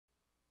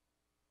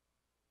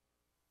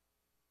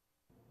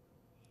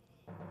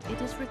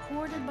It is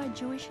recorded by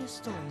Jewish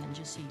historian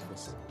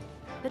Josephus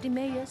that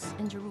Emmaus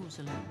in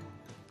Jerusalem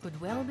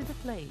could well be the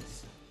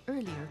place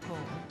earlier called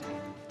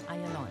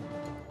Ayalon,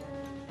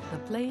 the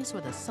place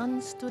where the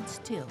sun stood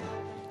still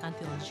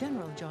until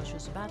General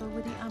Joshua's battle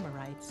with the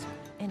Amorites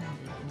ended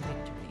in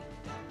victory.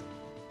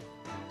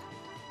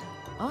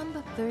 On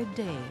the third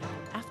day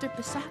after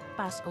Pesach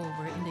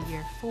Passover in the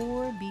year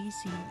 4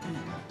 BCE,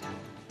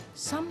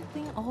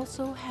 something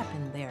also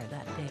happened there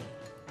that day.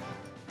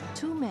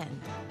 Two men,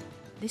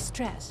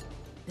 distressed,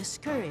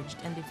 discouraged,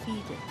 and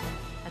defeated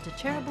at the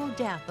terrible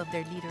death of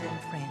their leader and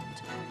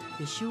friend,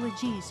 Yeshua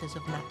Jesus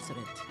of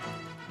Nazareth,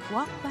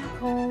 walked back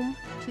home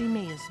to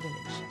Emmaus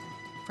village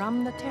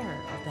from the terror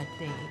of that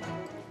day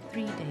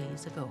 3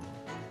 days ago.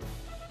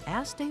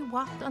 As they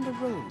walked on the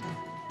road,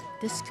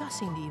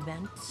 discussing the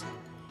events,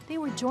 they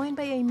were joined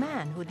by a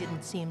man who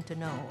didn't seem to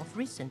know of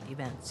recent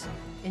events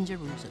in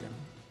Jerusalem,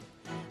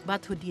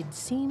 but who did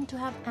seem to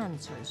have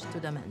answers to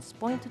the man's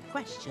pointed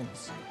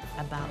questions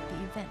about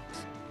the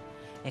event,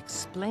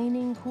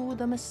 explaining who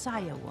the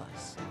Messiah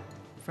was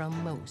from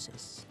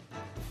Moses.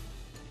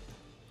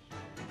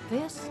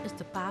 This is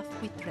the path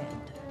we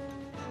tread,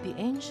 the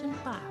ancient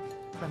path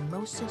from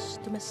Moses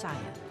to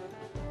Messiah,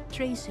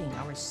 tracing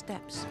our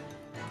steps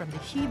from the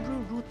Hebrew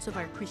roots of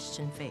our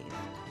Christian faith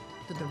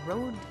to the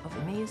road of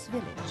Emmaus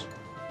village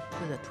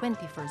to the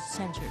 21st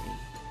century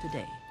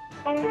today.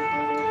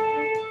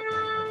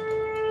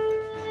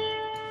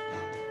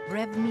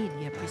 Rev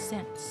Media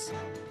presents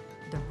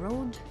The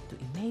Road to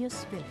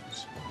Emmaus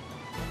Village,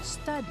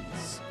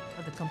 studies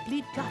of the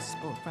complete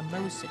gospel from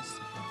Moses,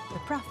 the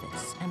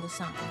prophets and the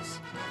Psalms,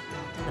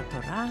 the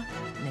Torah,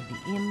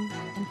 Nevi'im,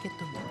 and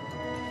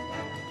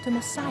Ketuvim, to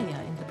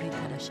Messiah in the Brit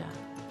Hadashah,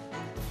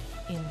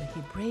 in the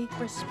Hebraic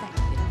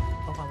perspective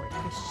of our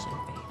Christian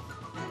faith.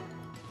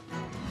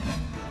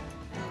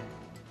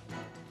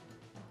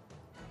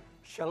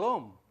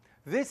 Shalom.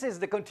 This is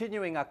the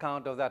continuing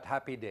account of that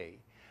happy day.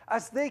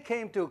 As they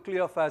came to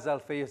Cleophas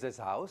Alphaeus'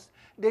 house,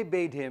 they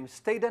bade him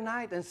stay the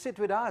night and sit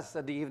with us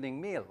at the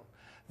evening meal.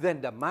 Then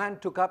the man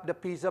took up the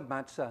piece of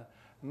matzah,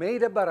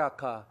 made a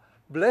barakah,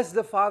 blessed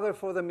the Father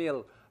for the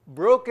meal,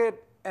 broke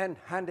it, and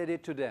handed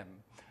it to them.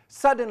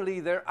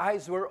 Suddenly their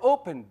eyes were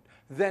opened.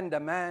 Then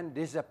the man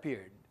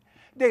disappeared.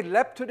 They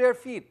leapt to their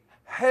feet,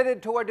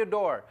 headed toward the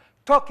door,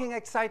 talking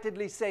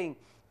excitedly, saying,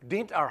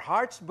 "Didn't our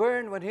hearts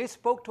burn when he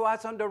spoke to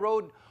us on the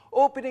road,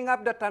 opening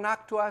up the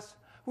Tanakh to us?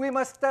 We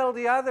must tell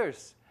the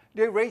others."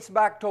 They raced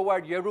back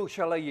toward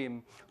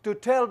Jerusalem to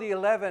tell the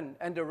 11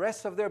 and the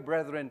rest of their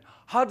brethren,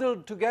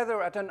 huddled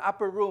together at an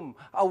upper room,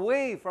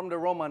 away from the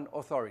Roman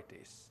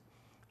authorities.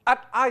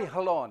 At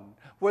Ayalon,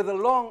 where the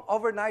long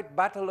overnight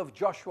battle of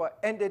Joshua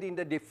ended in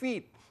the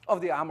defeat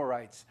of the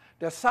Amorites,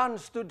 the sun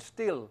stood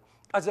still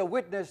as a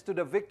witness to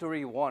the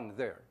victory won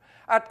there.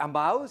 At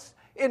Emmaus,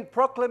 in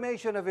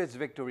proclamation of his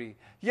victory,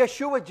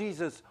 Yeshua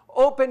Jesus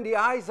opened the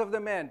eyes of the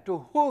men to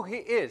who he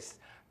is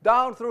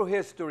down through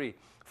history,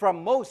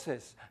 from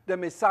Moses, the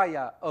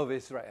Messiah of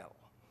Israel.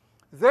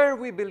 There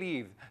we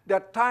believe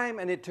that time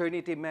and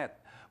eternity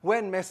met,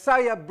 when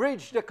Messiah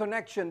bridged the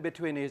connection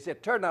between his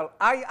eternal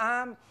I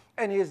am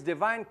and his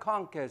divine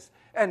conquest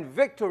and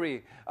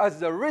victory as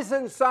the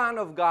risen Son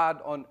of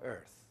God on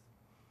earth.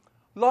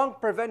 Long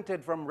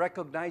prevented from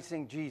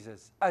recognizing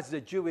Jesus as the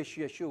Jewish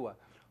Yeshua,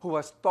 who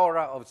was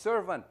Torah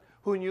observant,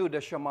 who knew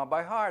the Shema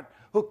by heart,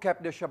 who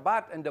kept the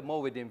Shabbat and the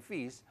Moedim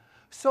feast,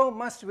 so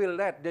must we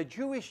let the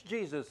Jewish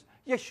Jesus,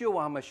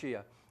 Yeshua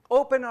HaMashiach,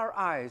 open our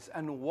eyes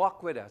and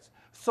walk with us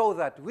so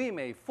that we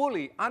may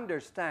fully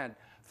understand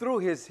through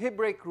his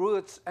Hebraic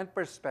roots and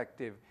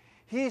perspective,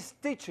 his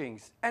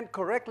teachings, and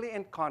correctly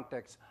in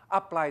context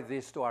apply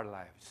this to our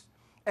lives.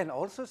 And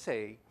also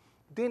say,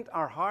 didn't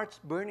our hearts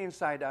burn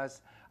inside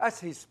us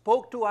as he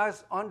spoke to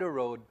us on the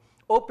road,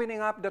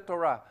 opening up the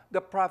Torah,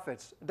 the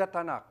prophets, the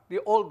Tanakh, the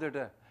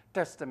Older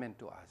Testament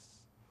to us?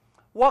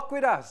 Walk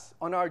with us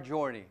on our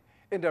journey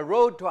in the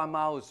road to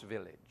Emmaus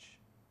village.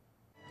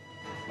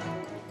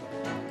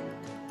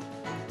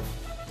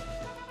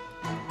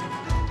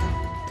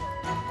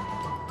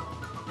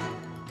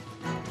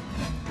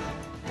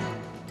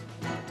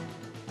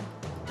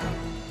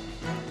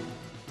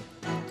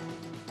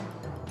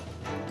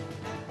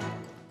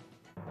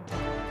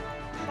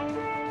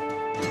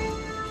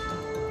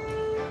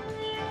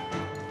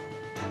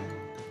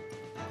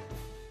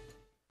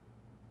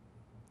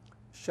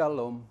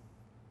 Shalom,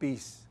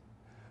 peace.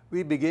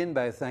 We begin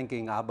by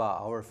thanking Abba,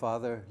 our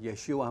Father,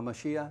 Yeshua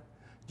HaMashiach,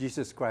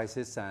 Jesus Christ,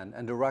 his Son,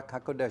 and the Ruach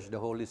HaKodesh, the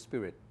Holy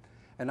Spirit,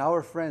 and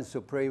our friends who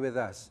pray with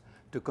us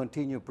to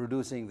continue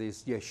producing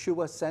this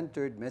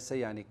Yeshua-centered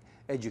Messianic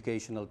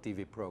educational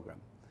TV program.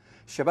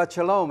 Shabbat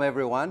Shalom,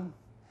 everyone.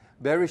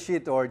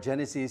 Bereshit, or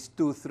Genesis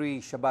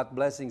 2:3, Shabbat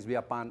blessings be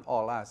upon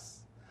all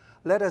us.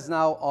 Let us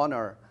now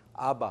honor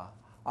Abba,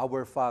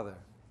 our Father,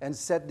 and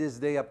set this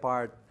day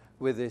apart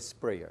with this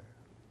prayer.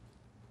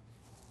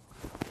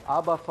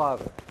 Abba,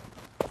 Father,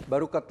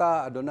 Baruch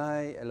atah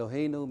Adonai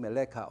Eloheinu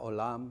melech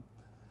haolam.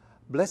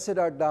 Blessed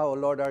art thou, O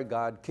Lord our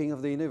God, King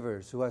of the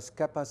universe, who has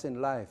kept us in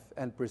life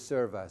and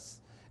preserved us,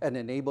 and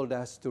enabled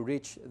us to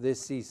reach this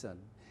season.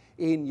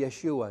 In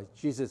Yeshua,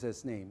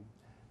 Jesus' name,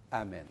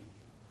 amen.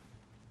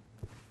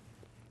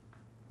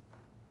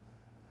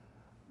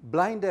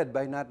 Blinded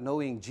by not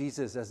knowing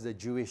Jesus as the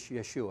Jewish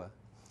Yeshua,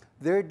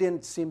 there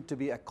didn't seem to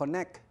be a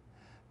connect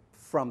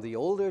from the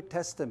Older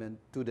Testament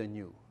to the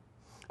New.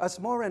 As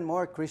more and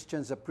more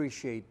Christians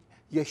appreciate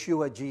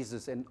Yeshua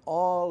Jesus and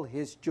all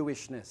his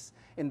Jewishness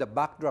in the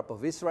backdrop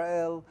of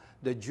Israel,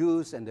 the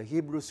Jews, and the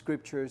Hebrew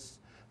Scriptures,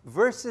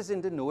 verses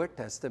in the Newer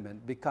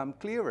Testament become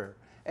clearer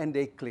and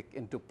they click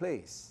into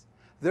place.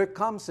 There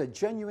comes a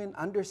genuine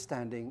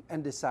understanding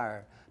and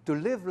desire to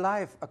live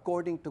life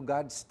according to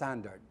God's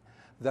standard,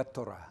 the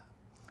Torah.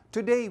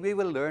 Today we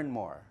will learn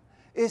more.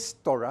 Is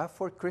Torah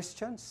for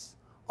Christians?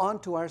 On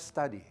to our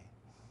study.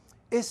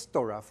 Is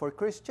Torah for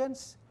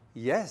Christians?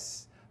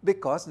 Yes,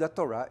 because the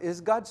Torah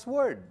is God's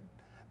Word.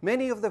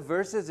 Many of the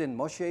verses in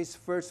Moshe's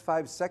first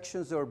 5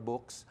 sections or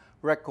books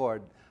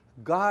record,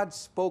 God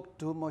spoke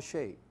to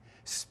Moshe,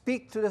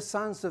 speak to the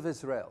sons of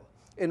Israel.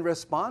 In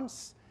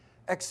response,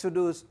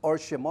 Exodus or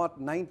Shemot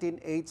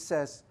 19:8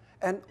 says,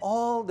 and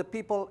all the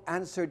people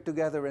answered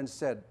together and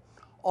said,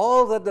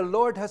 all that the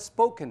Lord has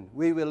spoken,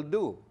 we will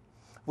do.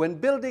 When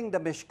building the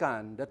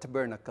Mishkan, the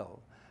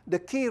tabernacle, the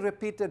key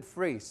repeated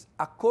phrase,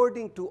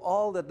 according to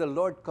all that the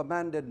Lord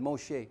commanded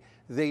Moshe,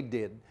 they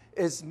did,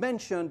 is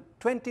mentioned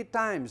 20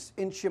 times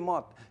in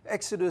Shemot,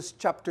 Exodus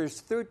chapters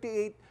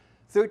 38,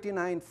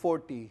 39,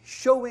 40,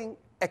 showing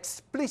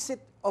explicit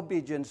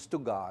obedience to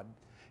God,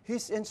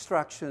 his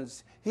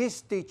instructions,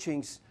 his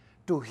teachings,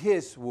 to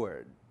his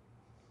word.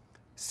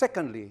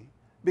 Secondly,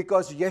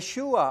 because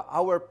Yeshua,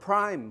 our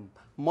prime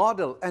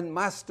model and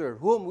master,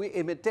 whom we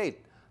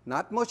imitate,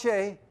 not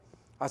Moshe,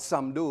 as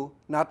some do,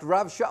 not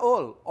Rav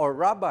Shaul or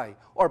Rabbi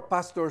or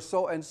Pastor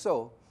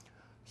so-and-so.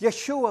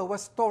 Yeshua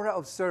was Torah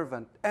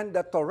observant, and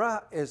the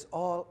Torah is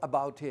all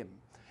about him.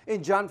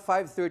 In John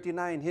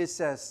 5:39, he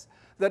says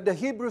that the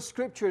Hebrew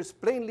Scriptures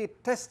plainly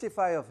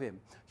testify of him.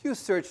 You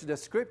search the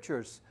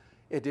Scriptures,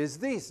 it is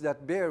these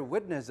that bear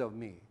witness of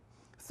me.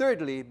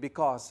 Thirdly,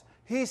 because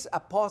his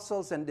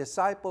apostles and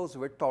disciples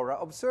were Torah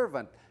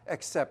observant,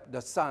 except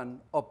the son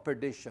of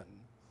perdition.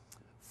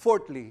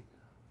 Fourthly,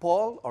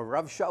 Paul or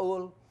Rav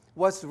Shaul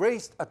was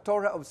raised a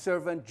Torah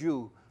observant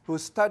Jew who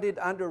studied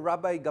under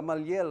Rabbi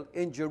Gamaliel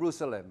in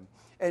Jerusalem,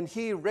 and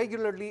he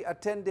regularly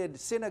attended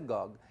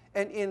synagogue,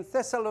 and in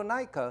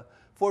Thessalonica,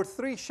 for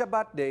 3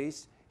 Shabbat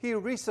days, he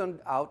reasoned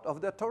out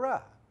of the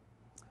Torah.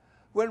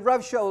 When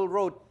Rav Shaul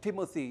wrote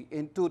Timothy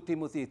in 2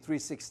 Timothy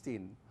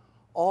 3:16,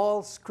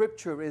 all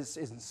Scripture is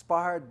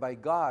inspired by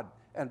God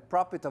and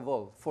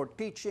profitable for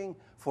teaching,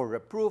 for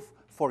reproof,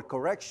 for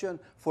correction,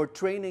 for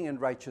training in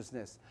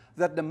righteousness,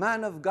 that the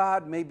man of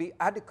God may be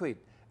adequate,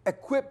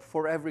 equipped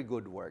for every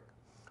good work.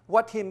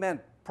 What he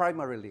meant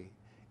primarily,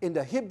 in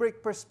the Hebrew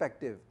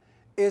perspective,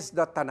 is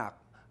the Tanakh,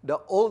 the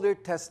Older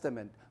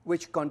Testament,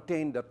 which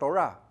contained the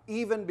Torah,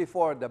 even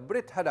before the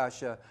Brit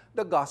Hadashah,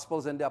 the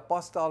Gospels, and the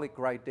Apostolic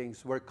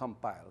writings were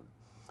compiled.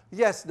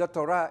 Yes, the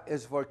Torah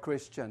is for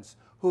Christians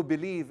who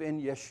believe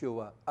in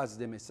Yeshua as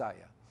the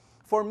Messiah.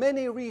 For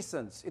many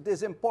reasons, it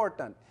is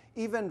important,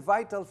 even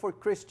vital for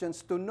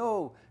Christians to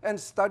know and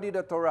study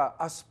the Torah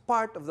as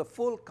part of the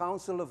full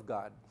counsel of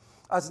God,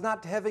 as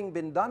not having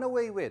been done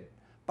away with,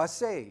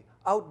 passé,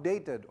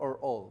 outdated, or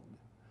old.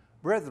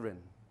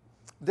 Brethren,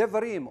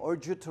 Devarim or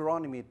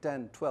Deuteronomy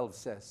 10:12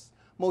 says,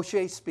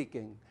 Moshe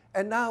speaking,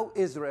 and now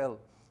Israel,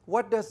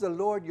 what does the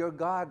Lord your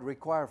God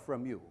require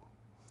from you?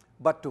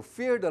 But to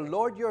fear the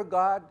Lord your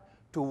God,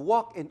 to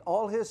walk in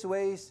all his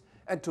ways,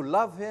 and to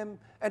love him,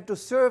 and to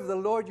serve the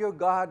Lord your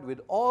God with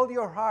all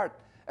your heart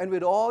and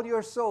with all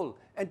your soul,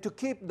 and to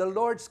keep the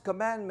Lord's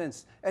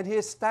commandments and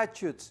his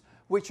statutes,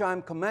 which I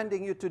am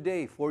commanding you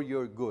today for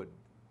your good.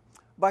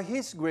 By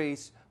his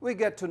grace, we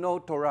get to know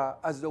Torah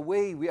as the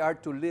way we are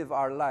to live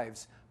our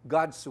lives,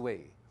 God's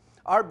way.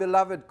 Our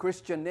beloved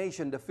Christian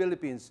nation, the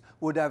Philippines,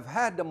 would have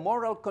had the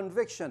moral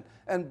conviction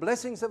and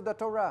blessings of the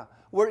Torah,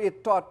 were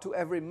it taught to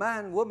every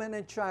man, woman,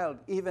 and child,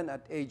 even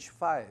at age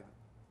 5.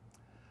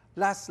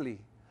 Lastly,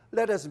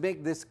 let us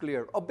make this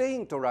clear.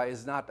 Obeying Torah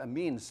is not a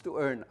means to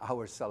earn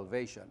our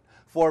salvation.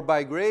 For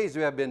by grace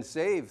we have been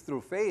saved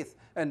through faith,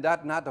 and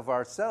that not of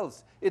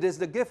ourselves. It is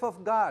the gift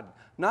of God,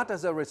 not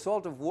as a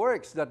result of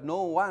works, that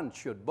no one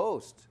should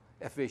boast.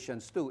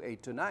 Ephesians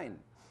 2:8-9.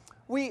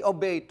 We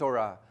obey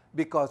Torah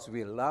because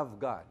we love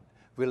God.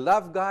 We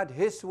love God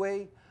his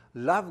way,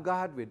 love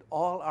God with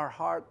all our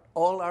heart,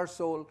 all our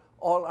soul,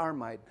 all our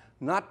might,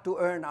 not to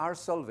earn our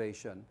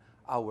salvation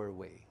our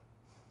way.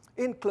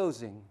 In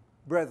closing,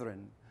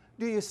 brethren,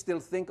 do you still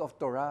think of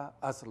Torah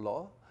as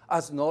law,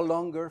 as no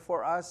longer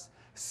for us,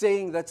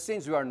 saying that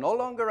since we are no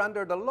longer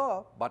under the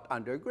law, but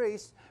under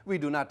grace, we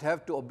do not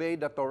have to obey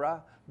the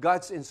Torah,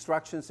 God's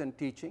instructions and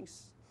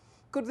teachings?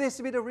 Could this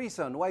be the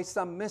reason why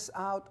some miss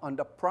out on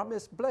the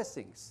promised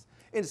blessings,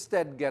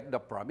 instead get the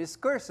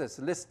promised curses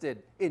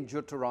listed in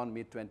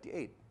Deuteronomy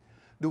 28?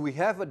 Do we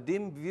have a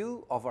dim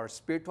view of our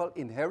spiritual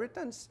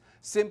inheritance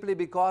simply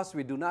because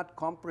we do not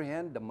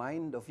comprehend the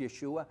mind of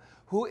Yeshua,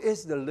 who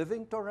is the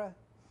living Torah?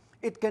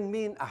 It can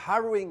mean a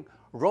harrowing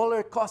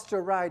roller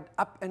coaster ride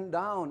up and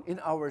down in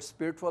our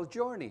spiritual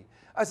journey,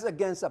 as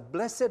against a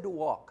blessed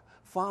walk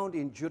found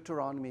in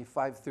Deuteronomy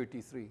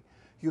 5:33.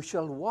 You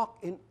shall walk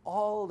in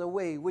all the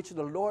way which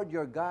the Lord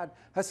your God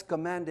has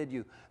commanded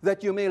you,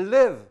 that you may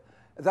live,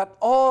 that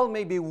all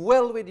may be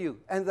well with you,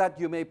 and that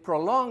you may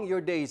prolong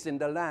your days in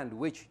the land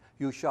which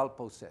you shall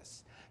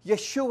possess.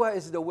 Yeshua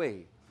is the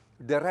way,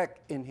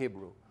 direct in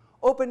Hebrew.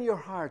 Open your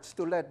hearts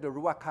to let the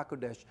Ruach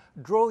HaKodesh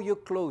draw you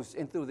close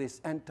into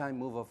this end-time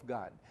move of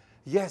God.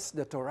 Yes,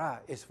 the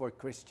Torah is for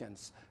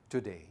Christians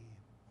today.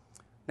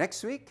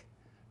 Next week,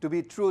 to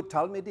be true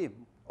Talmidim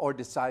or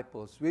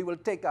disciples, we will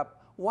take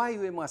up why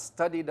we must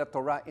study the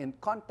Torah in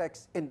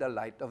context in the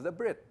light of the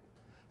Brit.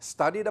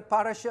 Study the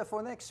parasha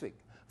for next week.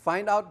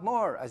 Find out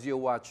more as you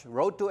watch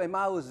Road to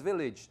Emmaus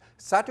Village,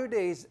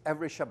 Saturdays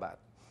every Shabbat.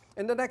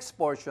 In the next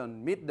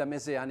portion, meet the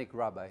Messianic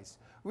rabbis.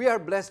 We are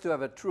blessed to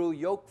have a true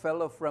yoke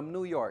fellow from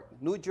New York,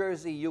 New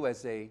Jersey,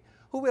 USA,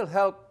 who will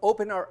help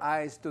open our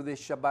eyes to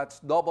this Shabbat's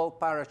double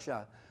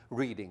parasha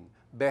reading.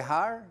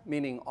 Behar,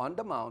 meaning on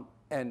the mount,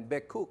 and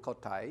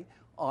Bekukotai,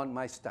 on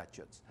my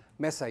statutes.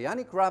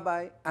 Messianic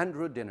Rabbi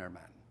Andrew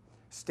Dinnerman.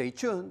 Stay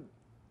tuned.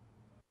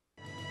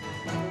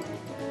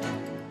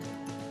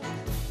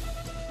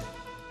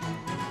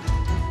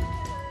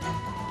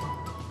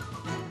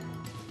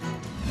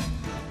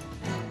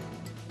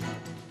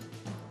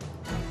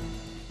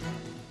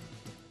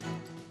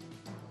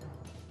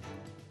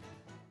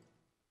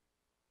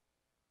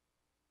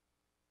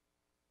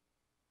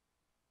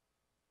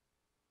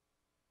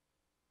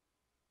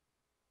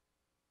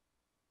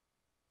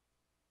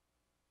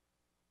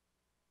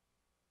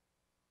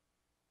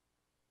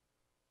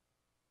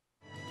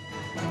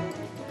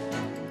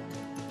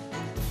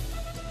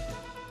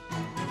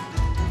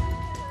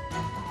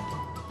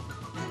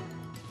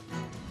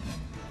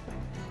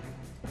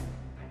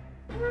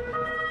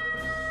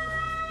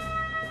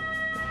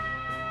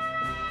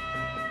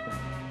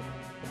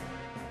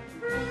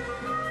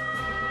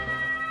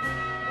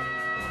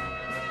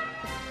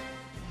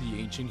 The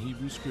ancient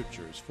Hebrew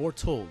scriptures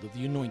foretold of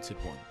the Anointed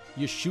One,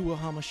 Yeshua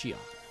HaMashiach.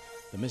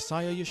 The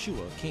Messiah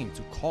Yeshua came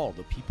to call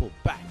the people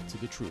back to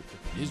the truth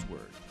of His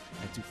word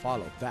and to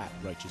follow that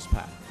righteous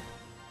path.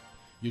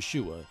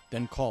 Yeshua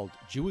then called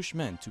Jewish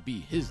men to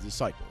be His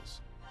disciples.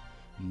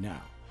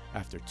 Now,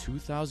 after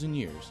 2,000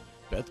 years,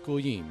 Beth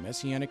Goyim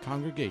Messianic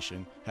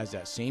Congregation has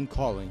that same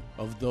calling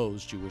of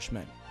those Jewish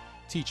men,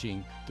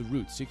 teaching the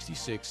Route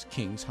 66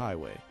 King's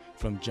Highway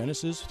from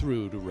Genesis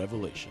through to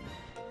Revelation.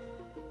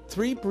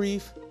 3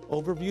 brief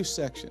overview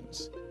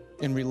sections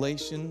in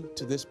relation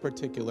to this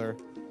particular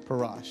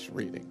parash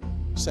reading.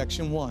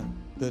 Section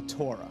 1, the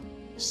Torah.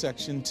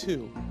 Section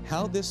 2,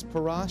 how this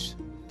parash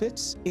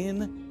fits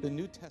in the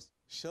New Testament.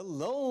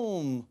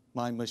 Shalom,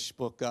 my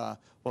mishpucha.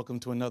 Welcome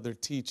to another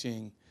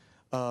teaching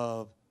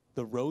of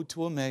the Road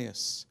to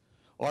Emmaus,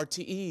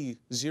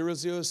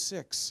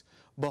 RTE006,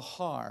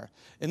 Bahar.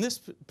 In this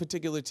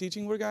particular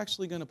teaching, we're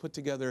actually going to put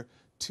together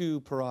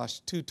 2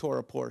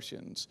 Torah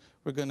portions.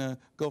 We're going to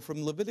go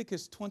from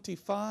Leviticus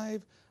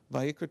 25,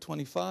 Vayikra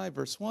 25,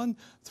 verse 1,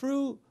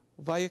 through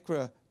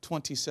Vayikra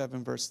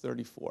 27, verse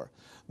 34.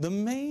 The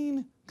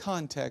main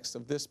context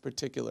of this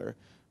particular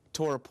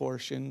Torah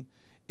portion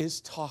is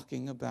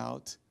talking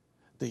about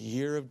the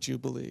year of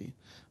Jubilee.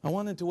 I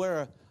wanted to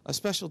wear a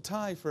special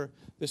tie for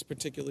this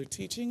particular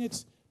teaching.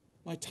 It's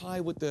my tie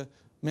with the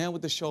man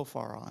with the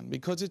shofar on,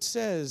 because it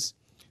says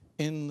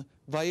in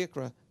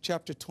Vayikra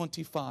chapter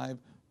 25,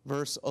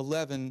 verse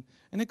 11,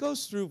 and it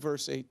goes through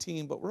verse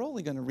 18, but we're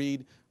only going to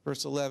read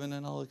verse 11,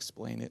 and I'll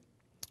explain it.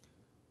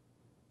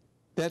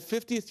 That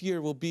 50th year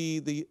will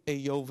be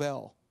a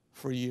Yovel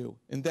for you.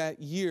 In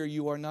that year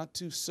you are not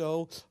to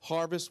sow,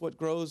 harvest what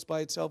grows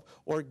by itself,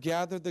 or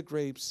gather the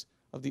grapes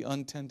of the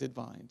untended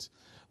vines.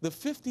 The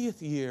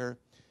 50th year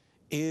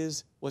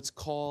is what's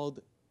called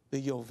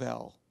the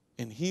Yovel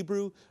in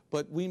Hebrew,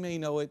 but we may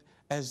know it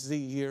as the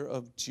year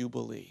of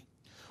Jubilee,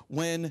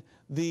 when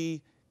the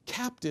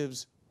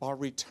captives are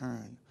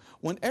returned,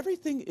 when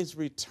everything is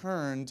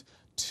returned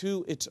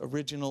to its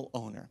original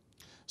owner.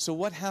 So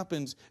what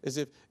happens is,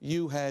 if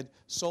you had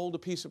sold a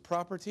piece of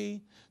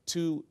property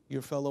to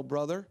your fellow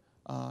brother,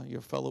 your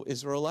fellow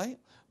Israelite,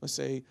 let's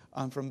say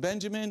I'm from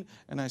Benjamin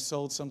and I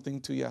sold something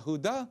to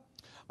Yehuda,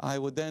 I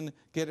would then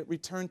get it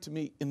returned to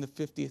me in the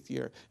 50th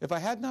year. If I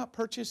had not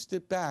purchased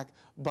it back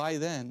by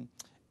then,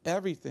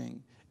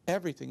 everything,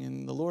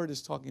 and the Lord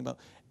is talking about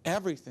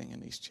everything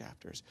in these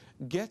chapters,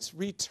 gets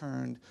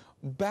returned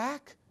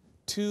back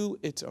to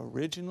its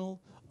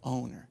original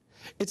owner.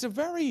 It's a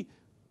very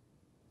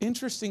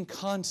interesting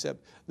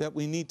concept that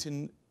we need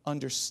to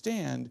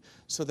understand,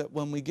 so that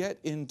when we get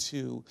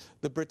into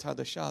the Brit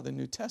Hadashah, the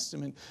New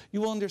Testament,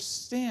 you will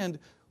understand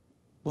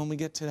when we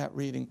get to that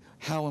reading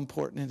how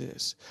important it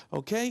is.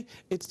 Okay?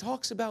 It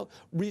talks about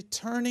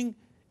returning,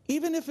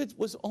 even if it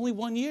was only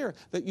 1 year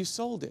that you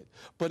sold it.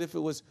 But if it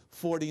was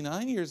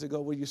 49 years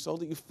ago where you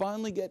sold it, you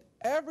finally get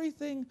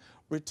everything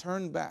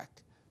returned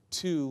back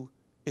to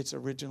its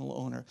original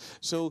owner.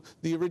 So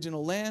the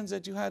original lands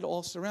that you had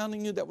all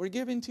surrounding you that were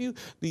given to you,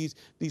 these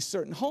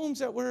certain homes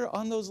that were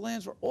on those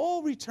lands were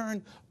all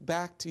returned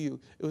back to you.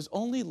 It was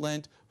only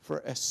lent for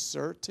a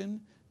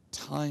certain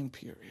time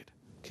period.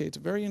 Okay, it's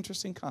a very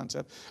interesting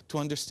concept to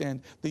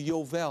understand the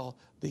Yovel,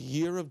 the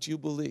year of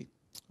Jubilee.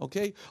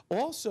 Okay,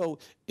 also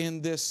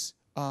in this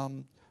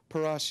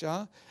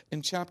parasha,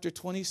 in chapter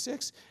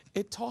 26,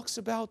 it talks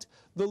about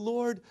the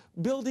Lord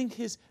building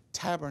his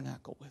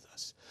tabernacle with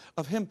us,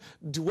 of him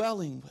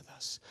dwelling with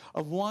us,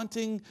 of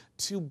wanting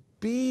to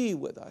be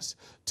with us,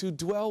 to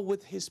dwell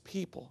with his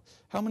people.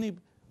 How many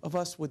of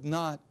us would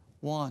not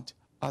want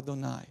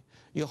Adonai,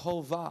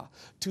 Yehovah,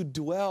 to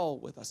dwell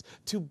with us,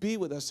 to be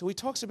with us? So he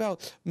talks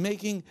about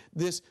making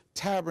this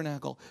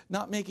tabernacle,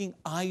 not making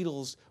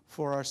idols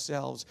for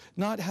ourselves,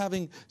 not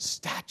having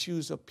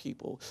statues of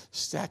people,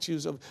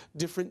 statues of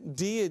different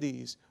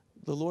deities.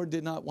 The Lord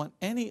did not want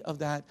any of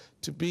that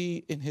to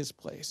be in his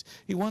place.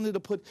 He wanted to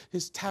put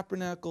his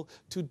tabernacle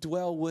to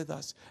dwell with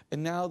us.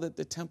 And now that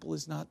the temple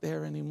is not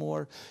there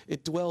anymore,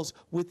 it dwells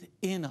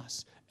within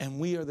us. And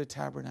we are the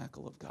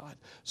tabernacle of God.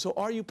 So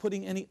are you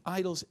putting any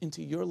idols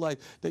into your life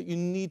that you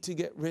need to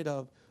get rid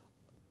of,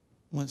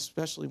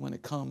 especially when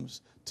it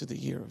comes to the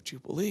year of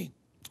Jubilee?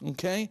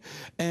 Okay?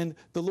 And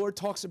the Lord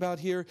talks about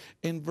here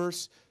in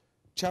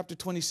chapter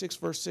 26,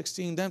 verse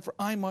 16, then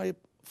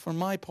for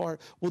my part,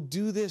 will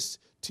do this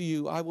to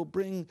you. I will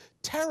bring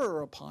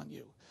terror upon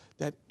you,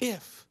 that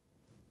if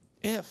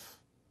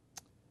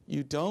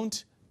you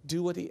don't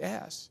do what he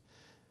asks,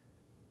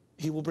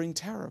 he will bring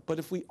terror. But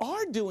if we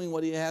are doing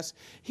what he asks,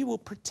 he will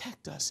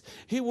protect us.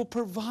 He will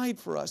provide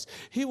for us.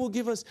 He will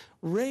give us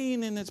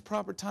rain in its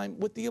proper time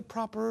with the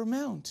proper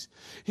amount.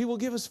 He will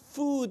give us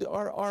food.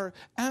 Our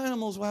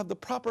animals will have the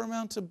proper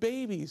amount of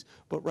babies.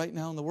 But right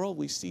now in the world,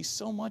 we see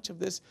so much of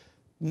this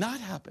not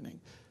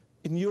happening.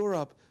 In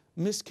Europe,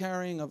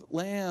 miscarrying of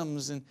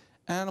lambs and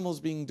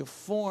animals being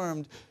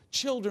deformed,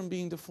 children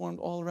being deformed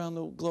all around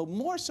the globe,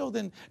 more so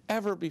than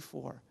ever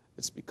before.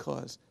 It's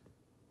because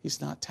he's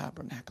not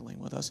tabernacling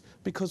with us,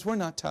 because we're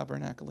not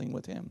tabernacling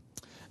with him.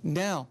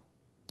 Now,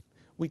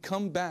 we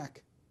come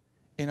back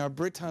in our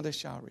Brit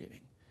Hadashah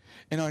reading,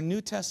 in our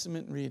New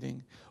Testament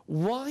reading,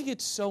 why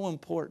it's so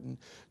important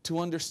to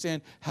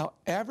understand how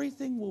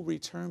everything will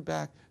return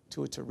back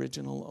to its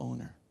original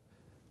owner.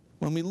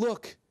 When we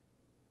look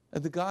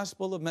at the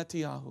Gospel of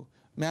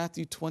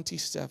Matthew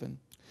 27,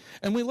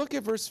 and we look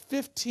at verse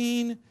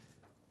 15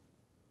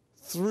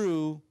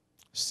 through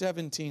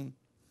 17,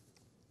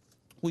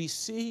 we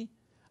see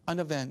an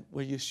event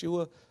where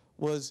Yeshua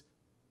was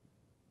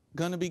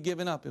going to be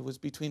given up. It was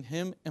between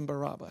him and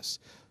Barabbas.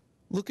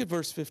 Look at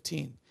verse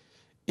 15.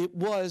 It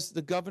was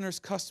the governor's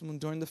custom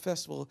during the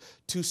festival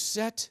to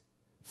set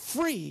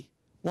free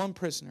one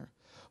prisoner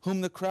whom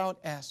the crowd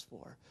asked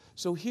for.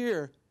 So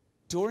here,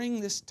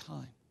 during this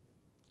time,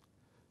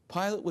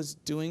 Pilate was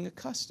doing a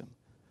custom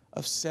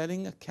of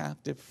setting a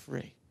captive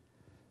free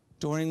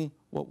during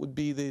what would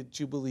be the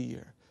Jubilee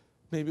year.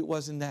 Maybe it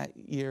wasn't that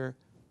year.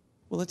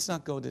 Well, let's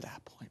not go to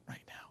that point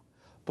right now.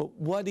 But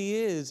what he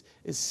is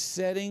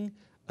setting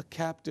a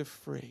captive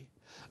free.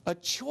 A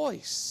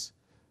choice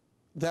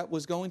that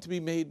was going to be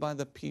made by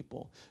the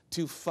people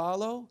to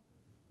follow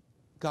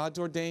God's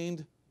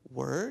ordained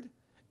word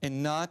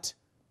and not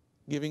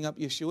giving up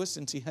Yeshua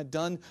since he had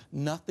done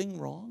nothing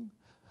wrong,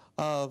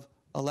 of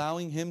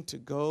allowing him to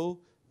go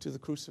to the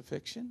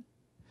crucifixion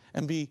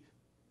and be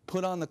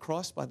put on the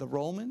cross by the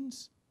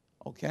Romans.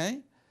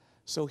 Okay?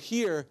 So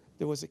here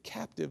there was a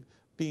captive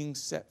being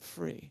set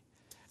free.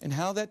 And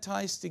how that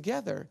ties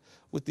together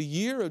with the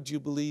year of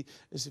Jubilee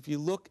is if you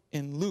look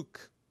in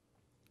Luke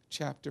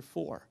chapter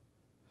 4,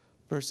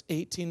 verse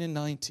 18 and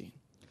 19.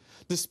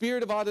 The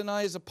Spirit of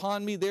Adonai is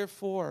upon me,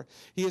 therefore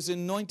he has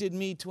anointed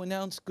me to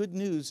announce good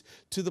news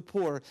to the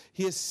poor.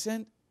 He has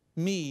sent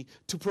me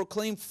to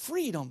proclaim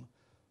freedom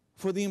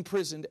for the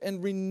imprisoned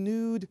and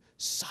renewed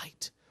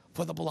sight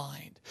for the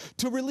blind,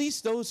 to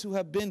release those who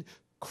have been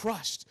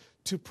crushed,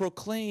 to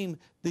proclaim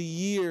the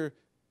year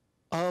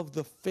of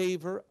the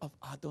favor of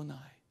Adonai.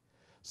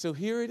 So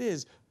here it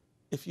is.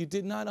 If you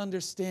did not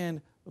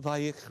understand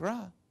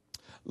Vayikra,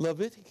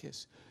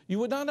 Leviticus, you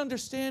would not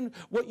understand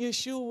what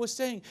Yeshua was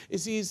saying.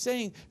 Is he is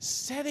saying,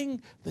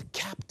 setting the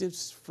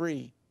captives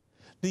free.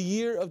 The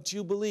year of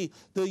Jubilee,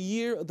 the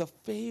year of the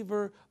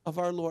favor of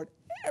our Lord.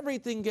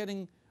 Everything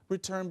getting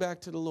returned back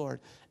to the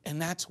Lord.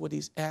 And that's what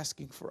he's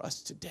asking for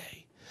us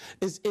today.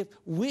 Is if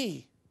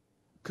we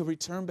could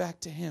return back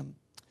to him,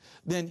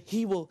 then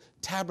he will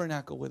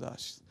tabernacle with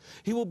us.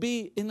 He will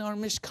be in our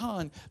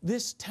Mishkan,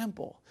 this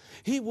temple.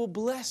 He will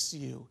bless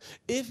you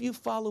if you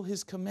follow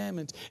his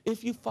commandments,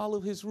 if you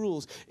follow his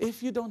rules,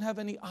 if you don't have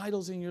any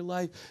idols in your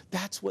life.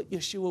 That's what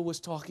Yeshua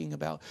was talking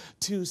about,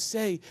 to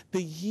say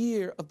the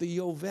year of the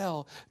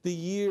Yovel, the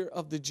year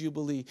of the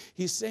Jubilee.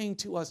 He's saying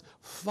to us,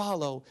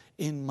 follow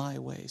in my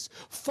ways.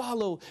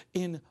 Follow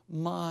in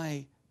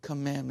my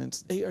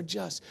commandments. They are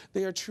just,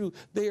 they are true,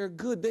 they are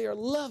good, they are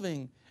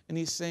loving. And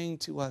he's saying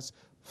to us,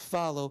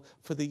 follow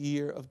for the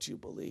year of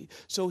Jubilee.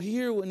 So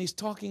here when he's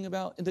talking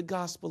about in the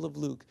Gospel of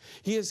Luke,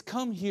 he has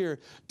come here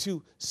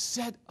to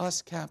set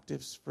us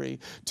captives free,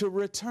 to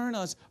return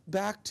us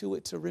back to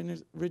its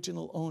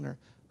original owner.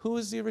 Who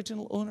is the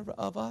original owner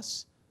of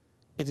us?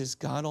 It is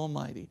God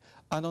Almighty,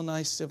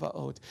 Adonai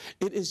Sivaot.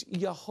 It is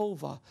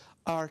Jehovah,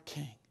 our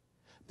King.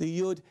 The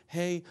Yud,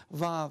 He,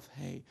 Vav,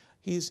 He.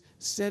 He's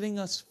setting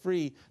us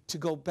free to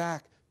go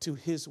back to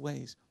his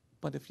ways.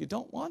 But if you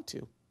don't want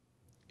to,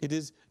 it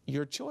is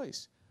your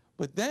choice.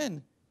 But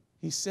then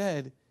he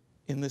said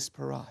in this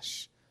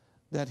parash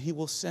that he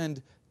will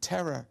send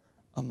terror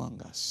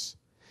among us.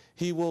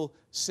 He will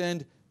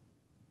send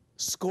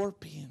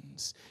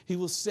scorpions. He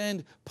will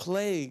send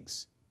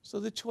plagues. So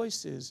the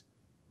choice is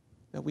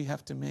that we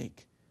have to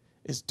make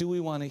is, do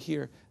we want to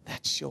hear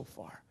that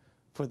shofar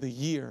for the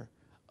year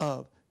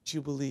of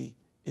Jubilee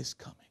is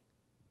coming?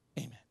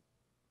 Amen.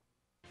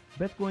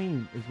 Beth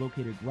Goyim is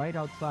located right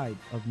outside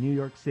of New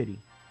York City.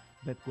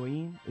 Beth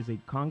Goyim is a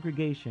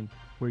congregation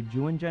where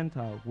Jew and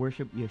Gentile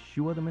worship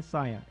Yeshua the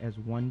Messiah as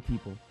one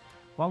people,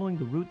 following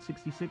the Route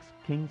 66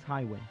 King's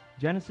Highway.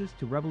 Genesis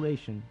to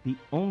Revelation, the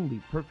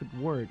only perfect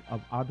word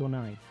of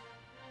Adonai.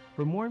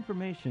 For more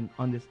information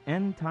on this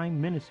end-time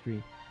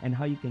ministry and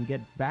how you can get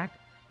back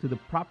to the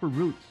proper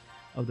roots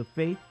of the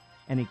faith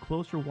and a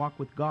closer walk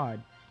with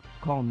God,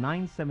 call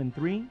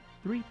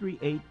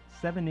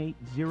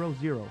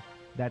 973-338-7800.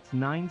 That's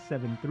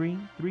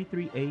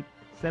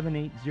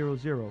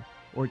 973-338-7800.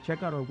 Or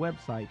check out our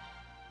website,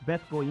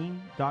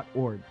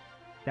 bethgoyim.org.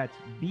 That's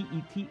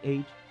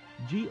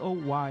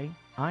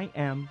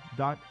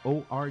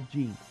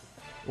BETHGOYIM.org.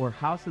 Or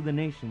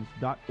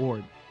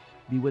houseofthenations.org.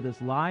 Be with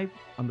us live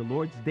on the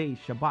Lord's Day,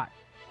 Shabbat,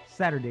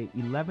 Saturday,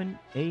 11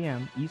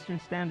 a.m. Eastern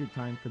Standard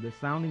Time for the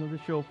sounding of the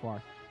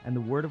shofar and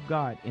the Word of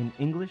God in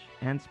English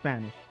and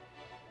Spanish.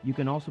 You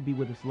can also be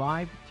with us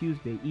live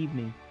Tuesday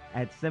evening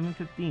at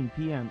 7:15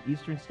 p.m.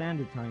 Eastern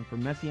Standard Time for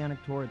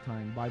Messianic Torah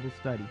Time Bible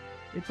Study.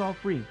 It's all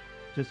free.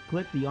 Just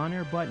click the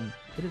on-air button.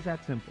 It is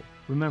that simple.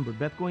 Remember,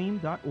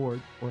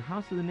 bethgoyim.org or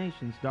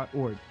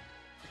houseofthenations.org.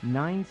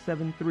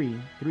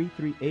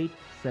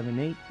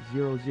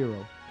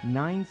 973-338-7800.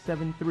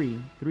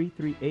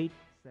 973-338-7800.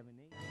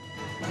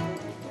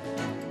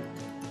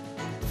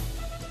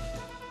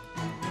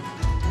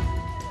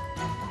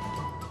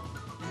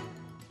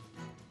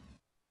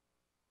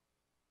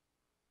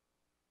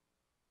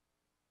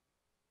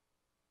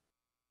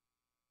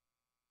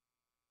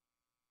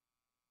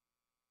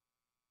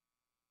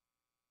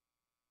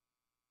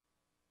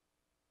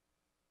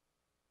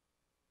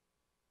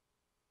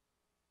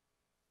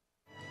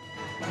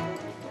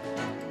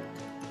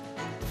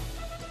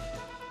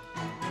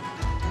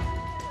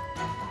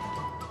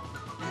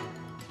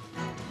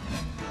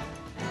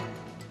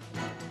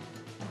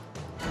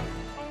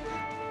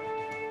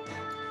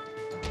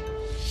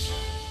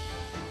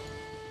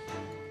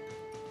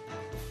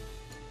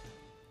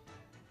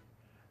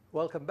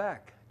 Welcome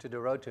back to the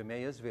Road to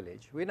Emmaus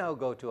Village. We now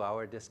go to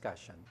our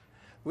discussion.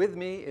 With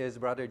me is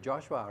Brother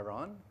Joshua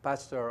Aron,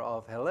 pastor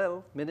of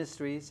Hillel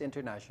Ministries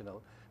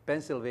International,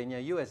 Pennsylvania,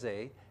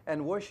 USA,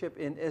 and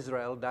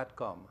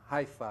worshipinisrael.com,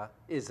 Haifa,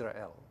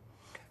 Israel.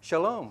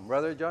 Shalom,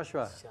 Brother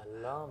Joshua.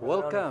 Shalom.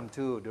 Welcome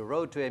to the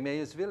Road to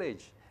Emmaus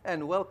Village,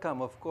 and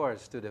welcome, of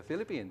course, to the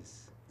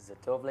Philippines.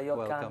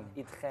 Welcome.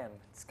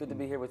 It's good to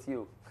be here with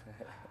you.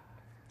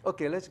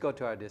 Okay, let's go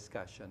to our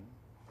discussion.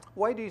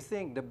 Why do you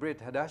think the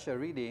Brit Hadasha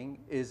reading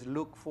is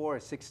Luke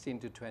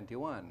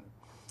 4:16-21?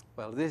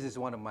 Well, this is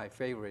one of my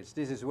favorites.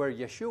 This is where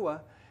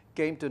Yeshua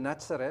came to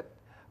Nazareth,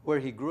 where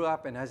he grew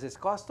up, and as his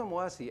custom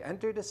was, he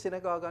entered the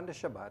synagogue on the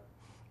Shabbat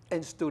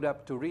and stood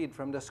up to read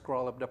from the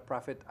scroll of the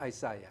prophet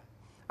Isaiah.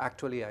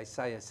 Actually,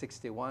 Isaiah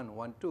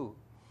 61:1-2,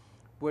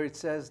 where it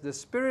says, "The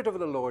Spirit of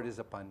the Lord is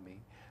upon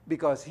me,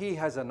 because he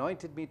has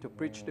anointed me to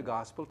preach the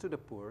gospel to the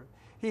poor.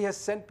 He has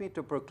sent me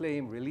to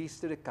proclaim release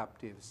to the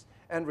captives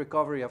and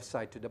recovery of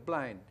sight to the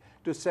blind,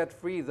 to set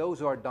free those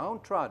who are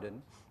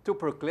downtrodden, to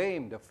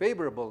proclaim the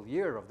favorable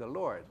year of the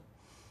Lord."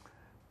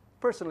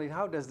 Personally,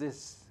 how does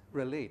this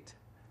relate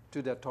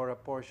to the Torah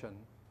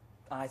portion?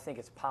 I think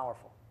it's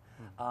powerful.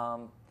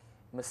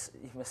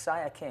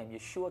 Messiah came,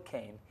 Yeshua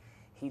came.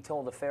 He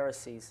told the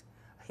Pharisees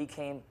he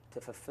came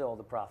to fulfill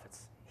the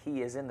prophets.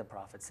 He is in the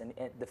prophets. And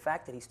the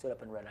fact that he stood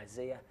up and read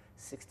Isaiah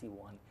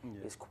 61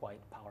 is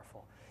quite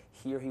powerful.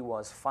 Here he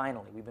was,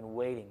 finally. We've been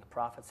waiting. The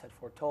prophets had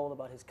foretold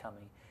about his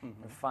coming.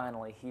 And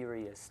finally, here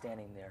he is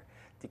standing there,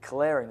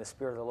 declaring the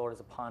Spirit of the Lord is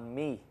upon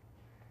me.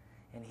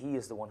 And he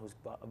is the one who's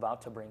about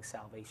to bring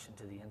salvation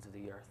to the ends of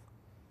the earth.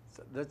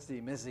 So that's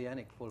the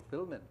messianic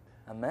fulfillment.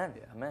 Amen.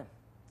 Yeah. Amen.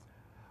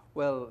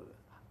 Well,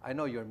 I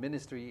know your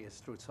ministry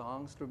is through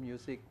songs, through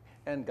music,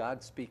 and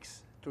God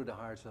speaks through the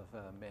hearts of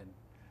men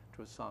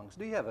through songs.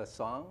 Do you have a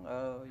song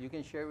you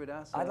can share with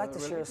us? I'd like to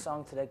share a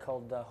song today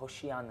called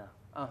Hoshiana.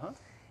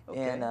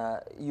 Okay. And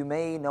you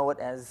may know it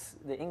as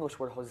the English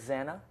word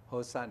Hosanna.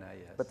 Hosanna,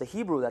 yes. But the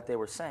Hebrew that they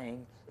were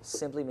saying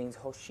simply means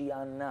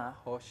Hoshiana.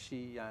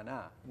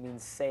 Hoshiana. It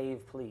means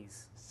save,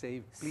 please.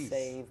 Save, please.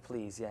 Save,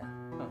 please, yeah.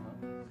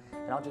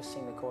 And I'll just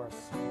sing the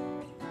chorus.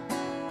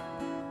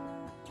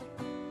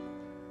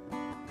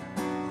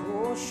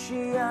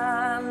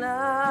 Hoshiana,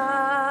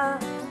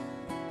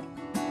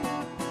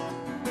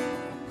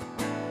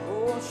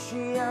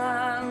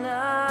 Hoshiana,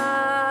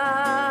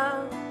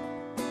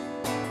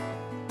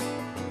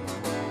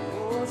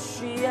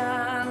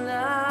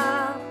 Hoshiana.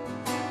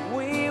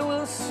 We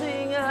will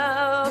sing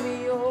of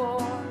your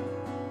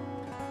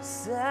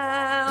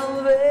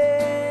salvation.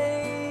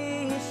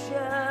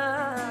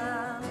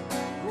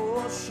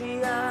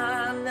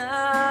 Hoshiana,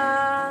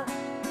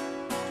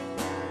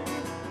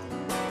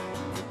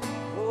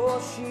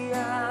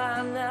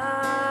 Hoshiana,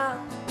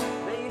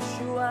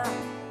 Yeshua.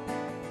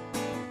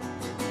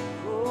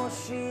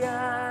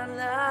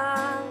 Hoshiana,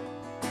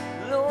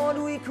 Lord,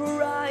 we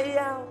cry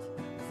out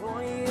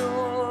for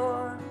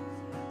your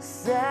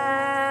salvation.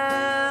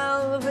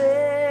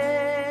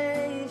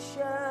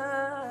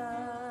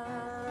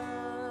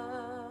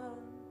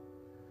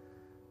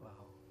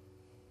 Wow.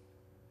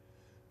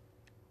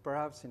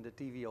 Perhaps in the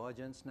TV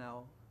audience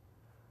now,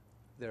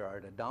 there are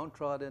the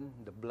downtrodden,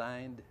 the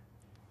blind,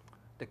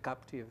 the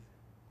captive.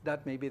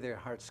 That may be their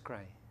heart's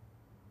cry.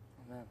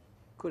 Amen.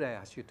 Could I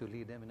ask you to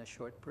lead them in a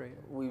short prayer?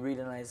 We read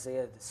in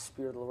Isaiah, the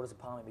Spirit of the Lord is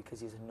upon me because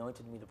He's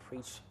anointed me to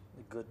preach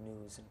the good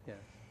news. And Yeah.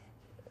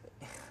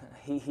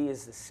 he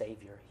is the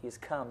Savior. He has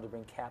come to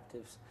bring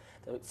captives,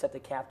 to set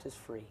the captives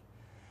free,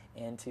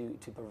 and to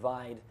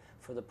provide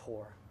for the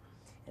poor.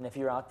 And if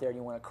you're out there and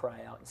you want to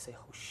cry out and say,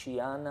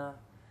 Hoshiana,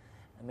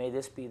 and may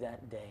this be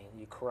that day that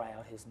you cry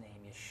out His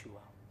name,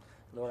 Yeshua.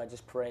 Lord, I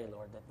just pray,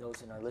 Lord, that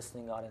those in our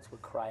listening audience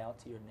would cry out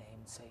to your name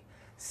and say,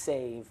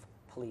 save,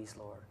 please,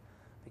 Lord,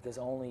 because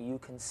only you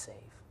can save.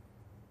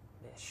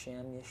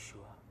 Hashem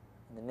Yeshua,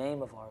 in the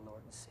name of our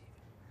Lord and Savior.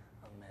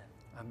 Amen.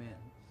 Amen.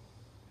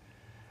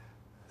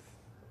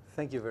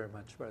 Thank you very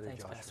much, Brother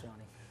Thanks, Joshua, Pastor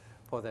Ronnie.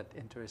 for that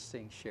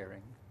interesting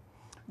sharing.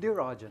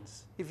 Dear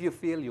audience, if you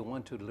feel you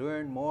want to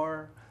learn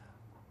more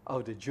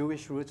of the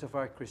Jewish roots of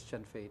our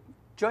Christian faith,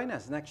 join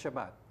us next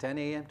Shabbat, 10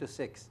 a.m. to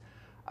 6,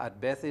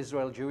 at Beth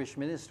Israel Jewish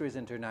Ministries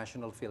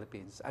International,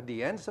 Philippines, at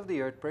the Ends of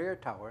the Earth Prayer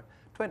Tower,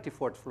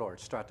 24th floor,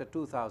 Strata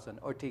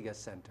 2000, Ortigas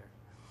Center.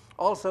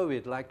 Also,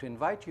 we'd like to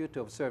invite you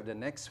to observe the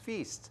next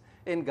feast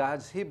in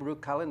God's Hebrew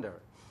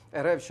calendar,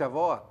 Erev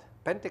Shavuot,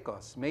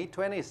 Pentecost, May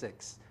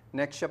 26,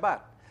 next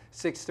Shabbat,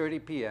 6:30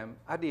 p.m.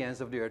 at the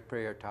Ends of the Earth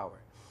Prayer Tower.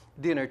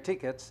 Dinner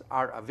tickets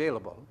are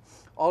available.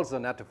 Also,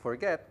 not to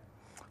forget,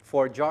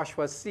 for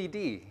Joshua's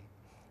CD,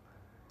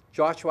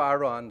 Joshua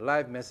Aaron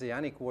Live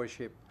Messianic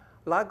Worship,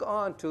 log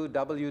on to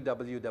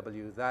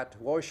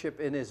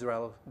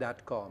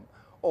www.worshipinisrael.com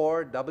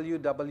or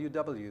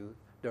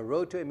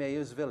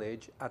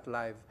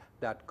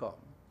www.theroadtoemmausvillage@live.com.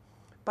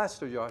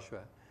 Pastor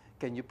Joshua,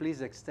 can you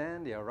please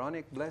extend the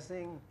Aaronic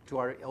blessing to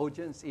our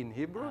audience in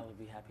Hebrew? I would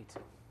be happy to.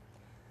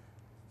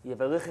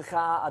 יברכך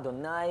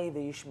אדוני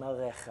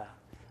וישמרך,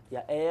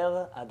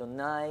 יאר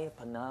אדוני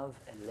פניו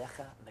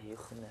אליך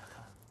ויחונך.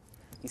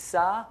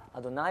 יישא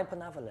אדוני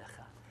פניו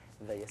אליך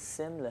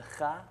וישם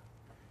לך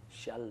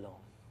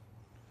shalom.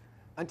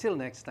 Until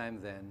next time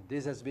then,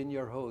 this has been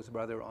your host,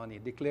 Brother Oni,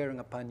 declaring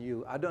upon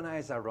you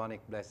Adonai's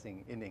Aaronic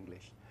blessing in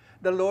English.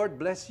 The Lord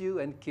bless you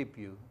and keep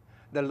you.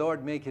 The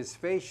Lord make His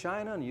face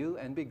shine on you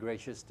and be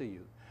gracious to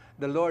you.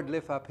 The Lord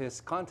lift up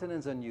His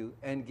countenance on you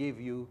and give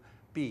you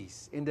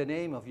peace. In the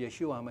name of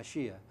Yeshua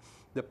HaMashiach,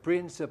 the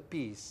Prince of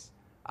Peace.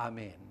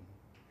 Amen.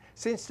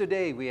 Since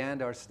today we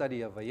end our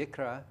study of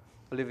Vayikra,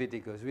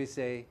 Leviticus, we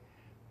say,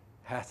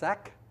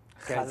 Chazak,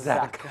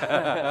 Chazak.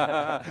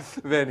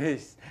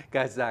 Venice,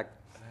 Chazak.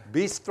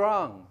 Be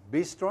strong,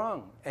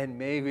 and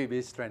may we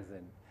be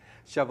strengthened.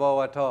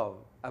 Shavua Tov,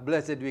 a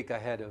blessed week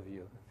ahead of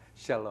you.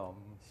 Shalom.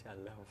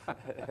 Shalom.